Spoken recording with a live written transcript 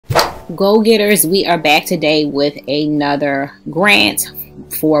Go-getters, we are back today with another grant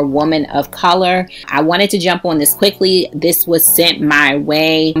for women of color. I wanted to jump on this quickly. This was sent my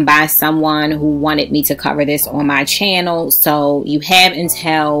way by someone who wanted me to cover this on my channel. So you have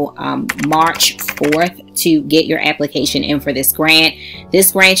until March 4th to get your application in for this grant.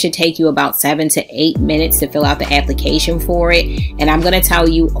 This grant should take you about 7 to 8 minutes to fill out the application for it. And I'm going to tell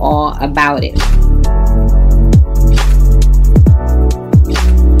you all about it.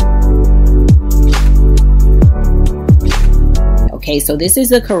 Okay, so this is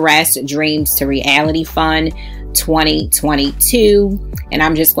the Caress Dreams to Reality Fund 2022, and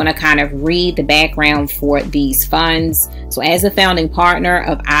I'm just going to kind of read the background for these funds. So as a founding partner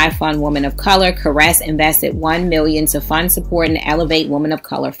of I Fund Women of Color, Caress invested $1 million to fund, support, and elevate women of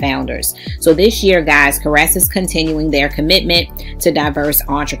color founders. So this year, guys, Caress is continuing their commitment to diverse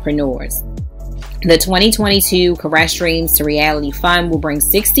entrepreneurs. The 2022 Caress Dreams to Reality Fund will bring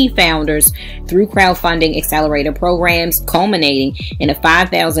 60 founders through crowdfunding accelerator programs, culminating in a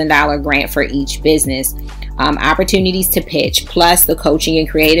 $5,000 grant for each business. Opportunities to pitch, plus the coaching and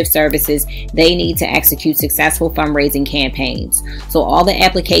creative services they need to execute successful fundraising campaigns. So all the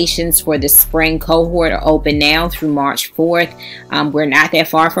applications for the spring cohort are open now through March 4th. We're not that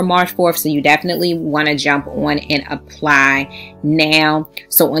far from March 4th, so you definitely want to jump on and apply now.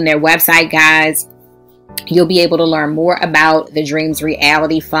 So on their website, guys, you'll be able to learn more about the Dreams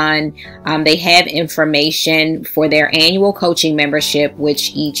Reality Fund. They have information for their annual coaching membership,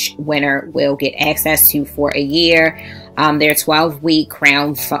 which each winner will get access to for a year. Their 12-week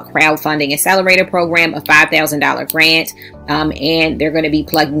crowdfunding accelerator program, a $5,000 grant, and they're going to be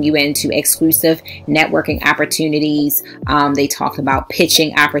plugging you into exclusive networking opportunities. They talk about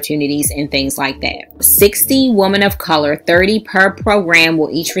pitching opportunities and things like that. 60 women of color, 30 per program, will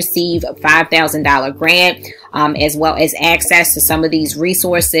each receive a $5,000 grant, as well as access to some of these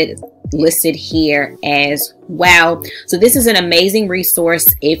resources listed here as well. So this is an amazing resource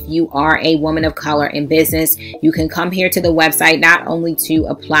if you are a woman of color in business. You can come here to the website not only to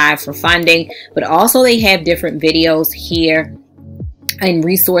apply for funding, but also they have different videos here and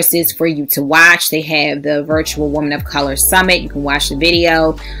resources for you to watch. They have the Virtual Woman of Color Summit. You can watch the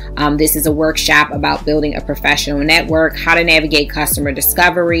video. This is a workshop about building a professional network, how to navigate customer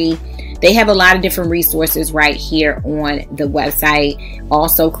discovery. They have a lot of different resources right here on the website.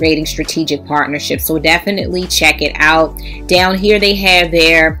 Also creating strategic partnerships. So definitely check it out. Down here they have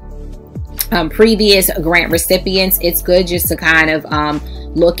their previous grant recipients. It's good just to kind of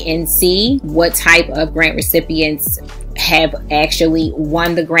look and see what type of grant recipients have actually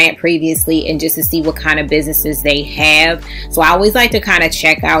won the grant previously, and just to see what kind of businesses they have. So I always like to kind of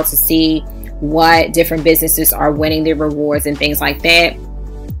check out to see what different businesses are winning their rewards and things like that.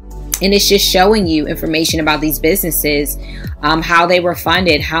 And it's just showing you information about these businesses, how they were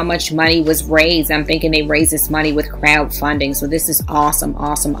funded, how much money was raised. I'm thinking they raised this money with crowdfunding. So this is awesome,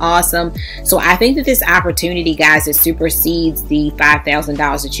 awesome, awesome. So I think that this opportunity, guys, it supersedes the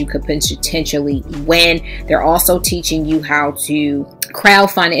 $5,000 that you could potentially win. They're also teaching you how to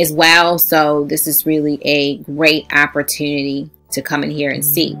crowdfund as well. So this is really a great opportunity to come in here and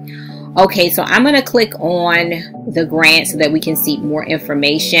see. Okay, so I'm going to click on the grant so that we can see more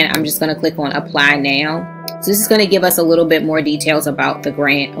information. I'm just going to click on apply now. So this is going to give us a little bit more details about the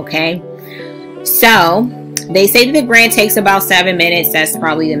grant, okay? So they say that the grant takes about 7 minutes. That's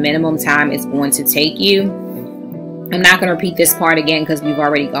probably the minimum time it's going to take you. I'm not going to repeat this part again because we've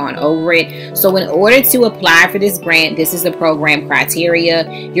already gone over it. So in order to apply for this grant, this is the program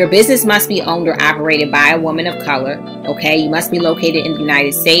criteria. Your business must be owned or operated by a woman of color. Okay, you must be located in the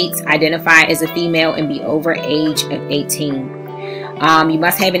United States, identify as a female, and be over age of 18. You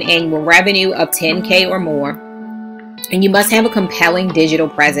must have an annual revenue of 10K or more. And you must have a compelling digital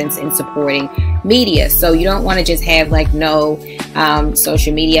presence in supporting media. So you don't want to just have like no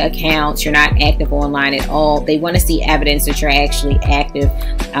social media accounts. You're not active online at all. They want to see evidence that you're actually active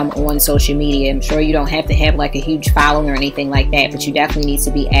on social media. I'm sure you don't have to have like a huge following or anything like that, but you definitely need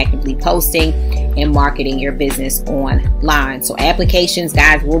to be actively posting and marketing your business online. So applications,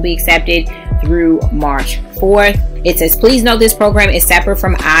 guys, will be accepted through March 4th. It says, please note this program is separate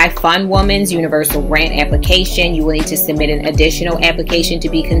from I Fund Women's Universal Grant application. You will need to submit an additional application to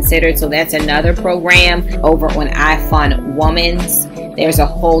be considered. So that's another program over on I Fund Women's. There's a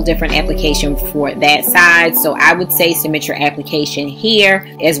whole different application for that side. So I would say submit your application here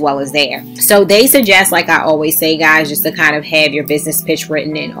as well as there. So they suggest, like I always say, guys, just to kind of have your business pitch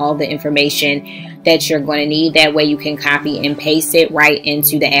written and all the information that you're going to need. That way you can copy and paste it right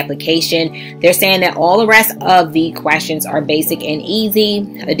into the application. They're saying that all the rest of the the questions are basic and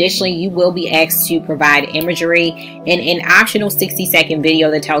easy. Additionally, you will be asked to provide imagery in an optional 60-second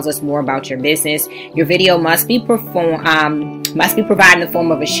video that tells us more about your business. Your video must be provided in the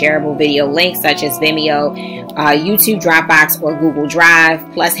form of a shareable video link such as Vimeo, YouTube, Dropbox, or Google Drive.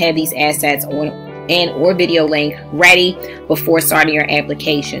 Plus, have these assets or video link ready before starting your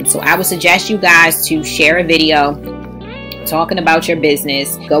application. So I would suggest you guys to share a video talking about your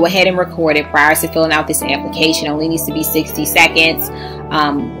business. Go ahead and record it prior to filling out this application. It only needs to be 60 seconds.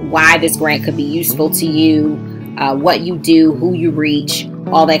 Why this grant could be useful to you, what you do, who you reach,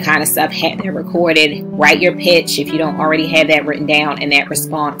 all that kind of stuff. Have that recorded. Write your pitch if you don't already have that written down and that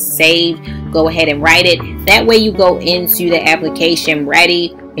response saved. Go ahead and write it. That way you go into the application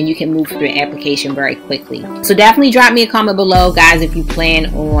ready and you can move through the application very quickly. So definitely drop me a comment below, guys, if you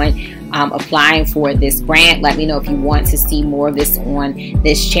plan on applying for this grant. Let me know if you want to see more of this on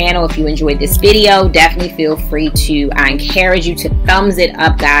this channel. If you enjoyed this video, definitely feel free to, I encourage you to thumbs it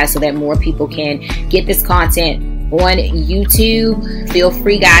up, guys, so that more people can get this content on YouTube. Feel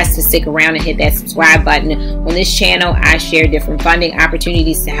free, guys, to stick around and hit that subscribe button. On this channel, I share different funding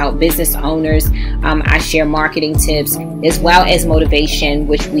opportunities to help business owners. I share marketing tips as well as motivation,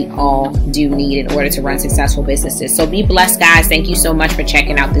 which we all do need in order to run successful businesses. So be blessed, guys. Thank you so much for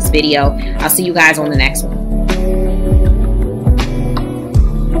checking out this video. I'll see you guys on the next one.